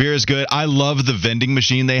 so. Beer is good. I love the vending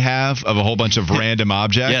machine they have of a whole bunch of random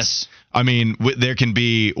objects. Yes. I mean, there can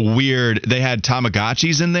be weird. They had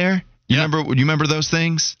Tamagotchis in there. You remember those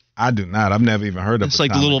things? I do not. I've never even heard of it. It's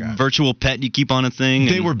like the little virtual pet you keep on a thing.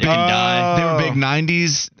 They were big. It can die. They were big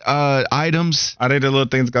 90s items. Are they the little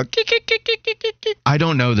things that go I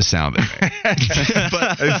don't know the sound.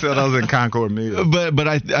 But they sell those in Concord Mills. But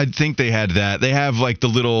I think they had that. They have like the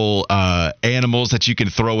little animals that you can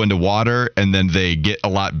throw into water and then they get a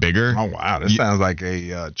lot bigger. Oh wow, this sounds like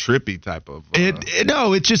a trippy type of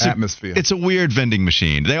it's just atmosphere. It's a weird vending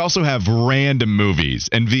machine. They also have random movies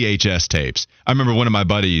and VHS tapes. I remember one of my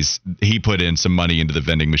buddies, he put in some money into the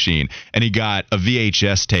vending machine and he got a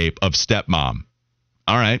VHS tape of Stepmom.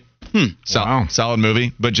 All right. Solid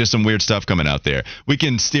movie, but just some weird stuff coming out there. We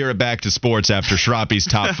can steer it back to sports after Shroppy's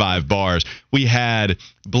top 5 bars. We had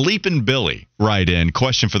Bleepin' Billy write in,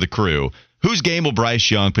 question for the crew. Whose game will Bryce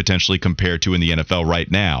Young potentially compare to in the NFL right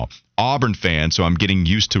now? Auburn fan, so I'm getting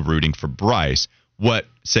used to rooting for Bryce. What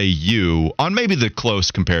say you on maybe the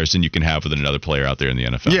close comparison you can have with another player out there in the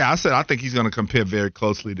NFL? Yeah, I think he's going to compare very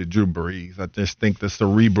closely to Drew Brees. I just think the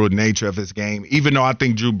cerebral nature of his game, even though I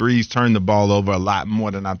think Drew Brees turned the ball over a lot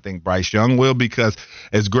more than I think Bryce Young will, because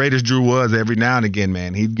as great as Drew was, every now and again,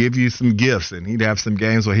 man, he'd give you some gifts, and he'd have some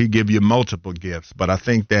games where he'd give you multiple gifts. But I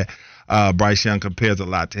think that Bryce Young compares a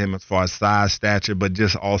lot to him as far as size, stature, but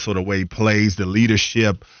just also the way he plays, the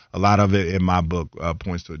leadership. A lot of it in my book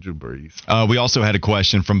points to Drew Brees. We also had a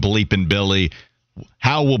question from Bleepin' Billy.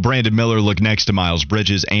 How will Brandon Miller look next to Miles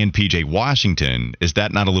Bridges and P.J. Washington? Is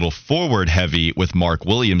that not a little forward heavy with Mark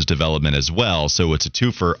Williams' development as well? So it's a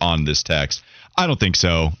twofer on this text. I don't think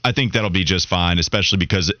so. I think that'll be just fine, especially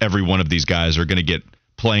because every one of these guys are going to get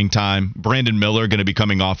playing time. Brandon Miller going to be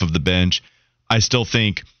coming off of the bench. I still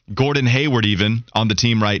think Gordon Hayward even on the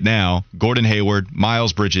team right now. Gordon Hayward,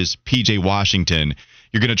 Miles Bridges, P.J. Washington.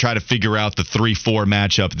 You're going to try to figure out the 3-4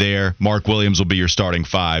 matchup there. Mark Williams will be your starting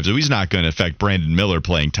 5, so he's not going to affect Brandon Miller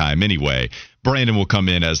playing time anyway. Brandon will come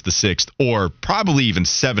in as the 6th or probably even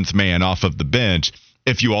 7th man off of the bench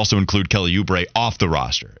if you also include Kelly Oubre off the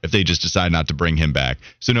roster, if they just decide not to bring him back.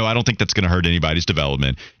 So, no, I don't think that's going to hurt anybody's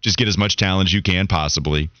development. Just get as much talent as you can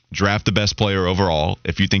possibly. Draft the best player overall.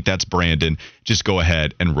 If you think that's Brandon, just go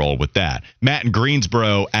ahead and roll with that. Matt in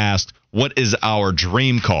Greensboro asked, what is our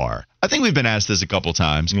dream car? I think we've been asked this a couple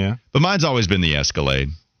times, but mine's always been the Escalade.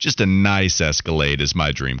 Just a nice Escalade is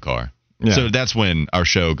my dream car. Yeah. So that's when our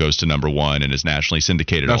show goes to number 1 and is nationally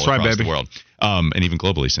syndicated all across the world, and even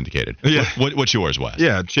globally syndicated. Yeah. What's yours, Wes?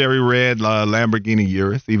 Yeah, cherry red Lamborghini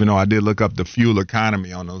Urus, even though I did look up the fuel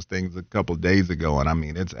economy on those things a couple of days ago, and I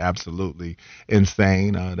mean, it's absolutely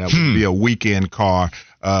insane. That would be a weekend car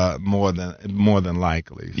more than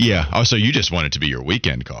likely. So. Yeah. Oh, so you just want it to be your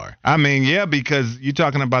weekend car. I mean, yeah, because you're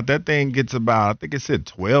talking about that thing gets about, I think it said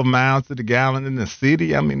 12 miles to the gallon in the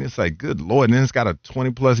city. I mean, it's like, good Lord. And then it's got a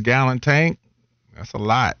 20-plus gallon tank. That's a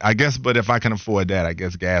lot, I guess. But if I can afford that, I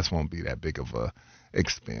guess gas won't be that big of a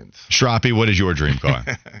expense. Shroppy, what is your dream car?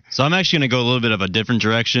 So I'm actually going to go a little bit of a different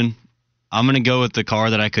direction. I'm going to go with the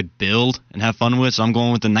car that I could build and have fun with. So I'm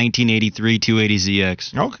going with the 1983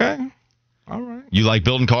 280ZX. Okay. All right. You like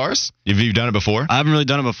building cars? Have you done it before? I haven't really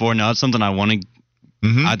done it before. No, it's something I want to.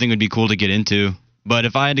 I think would be cool to get into. But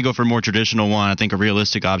if I had to go for a more traditional one, I think a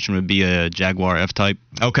realistic option would be a Jaguar F-Type.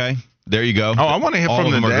 Okay. There you go. Oh, I want to hear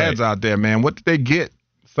from the dads out there, man. What did they get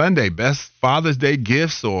Sunday? Best Father's Day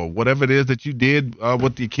gifts or whatever it is that you did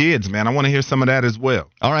with your kids, man. I want to hear some of that as well.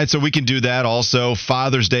 All right, so we can do that also.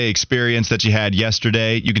 Father's Day experience that you had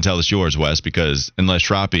yesterday. You can tell us yours, Wes, because unless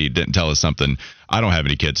Shroppy didn't tell us something, I don't have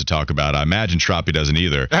any kids to talk about. I imagine Shroppy doesn't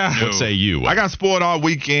either. What say you? I got spoiled all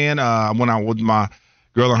weekend. I went out with my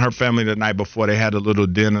girl and her family the night before. They had a little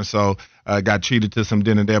dinner, so I got treated to some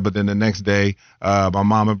dinner there. But then the next day, my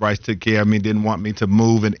mom and Bryce took care of me, didn't want me to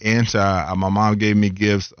move and enter. My mom gave me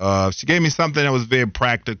gifts. She gave me something that was very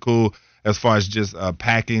practical as far as just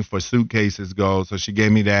packing for suitcases goes. So she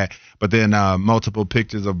gave me that. But then multiple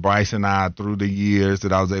pictures of Bryce and I through the years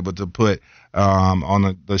that I was able to put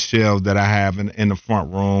on the shelves that I have in the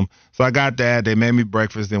front room. So I got that. They made me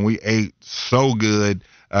breakfast, and we ate so good.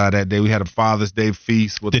 That day we had a Father's Day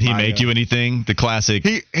feast. Did he make you anything? The classic.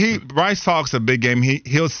 Bryce talks a big game.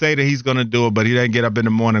 He'll say that he's going to do it, but he doesn't get up in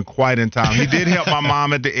the morning quite in time. He did help my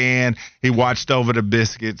mom at the end. He watched over the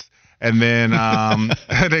biscuits, and then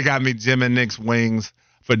they got me Jim and Nick's wings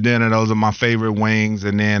for dinner. Those are my favorite wings.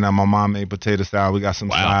 And then my mom made potato salad. We got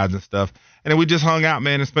some sides and stuff, and then we just hung out,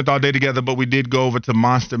 man, and spent all day together. But we did go over to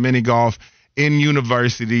Monster Mini Golf in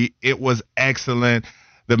University. It was excellent.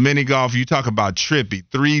 The mini golf, you talk about trippy,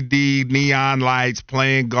 3D, neon lights,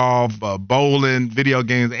 playing golf, bowling, video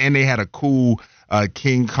games, and they had a cool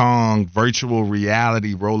King Kong virtual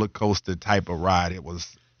reality roller coaster type of ride. It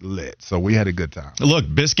was lit. So we had a good time. Look,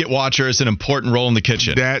 biscuit watcher is an important role in the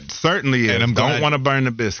kitchen. That certainly is. And don't want to burn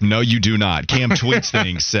the biscuit. No, you do not. Cam Tweets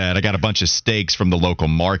things said, I got a bunch of steaks from the local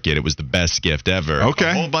market. It was the best gift ever. Okay.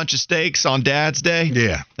 A whole bunch of steaks on Dad's Day?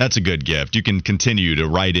 Yeah. That's a good gift. You can continue to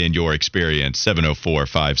write in your experience,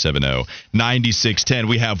 704-570-9610.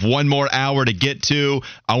 We have one more hour to get to.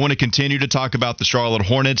 I want to continue to talk about the Charlotte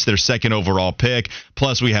Hornets, their second overall pick.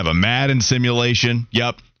 Plus, we have a Madden simulation.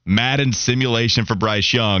 Yep. Madden simulation for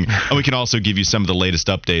Bryce Young. And we can also give you some of the latest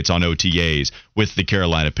updates on OTAs with the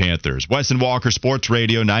Carolina Panthers. Wes and Walker Sports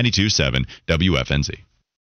Radio 92.7 WFNZ.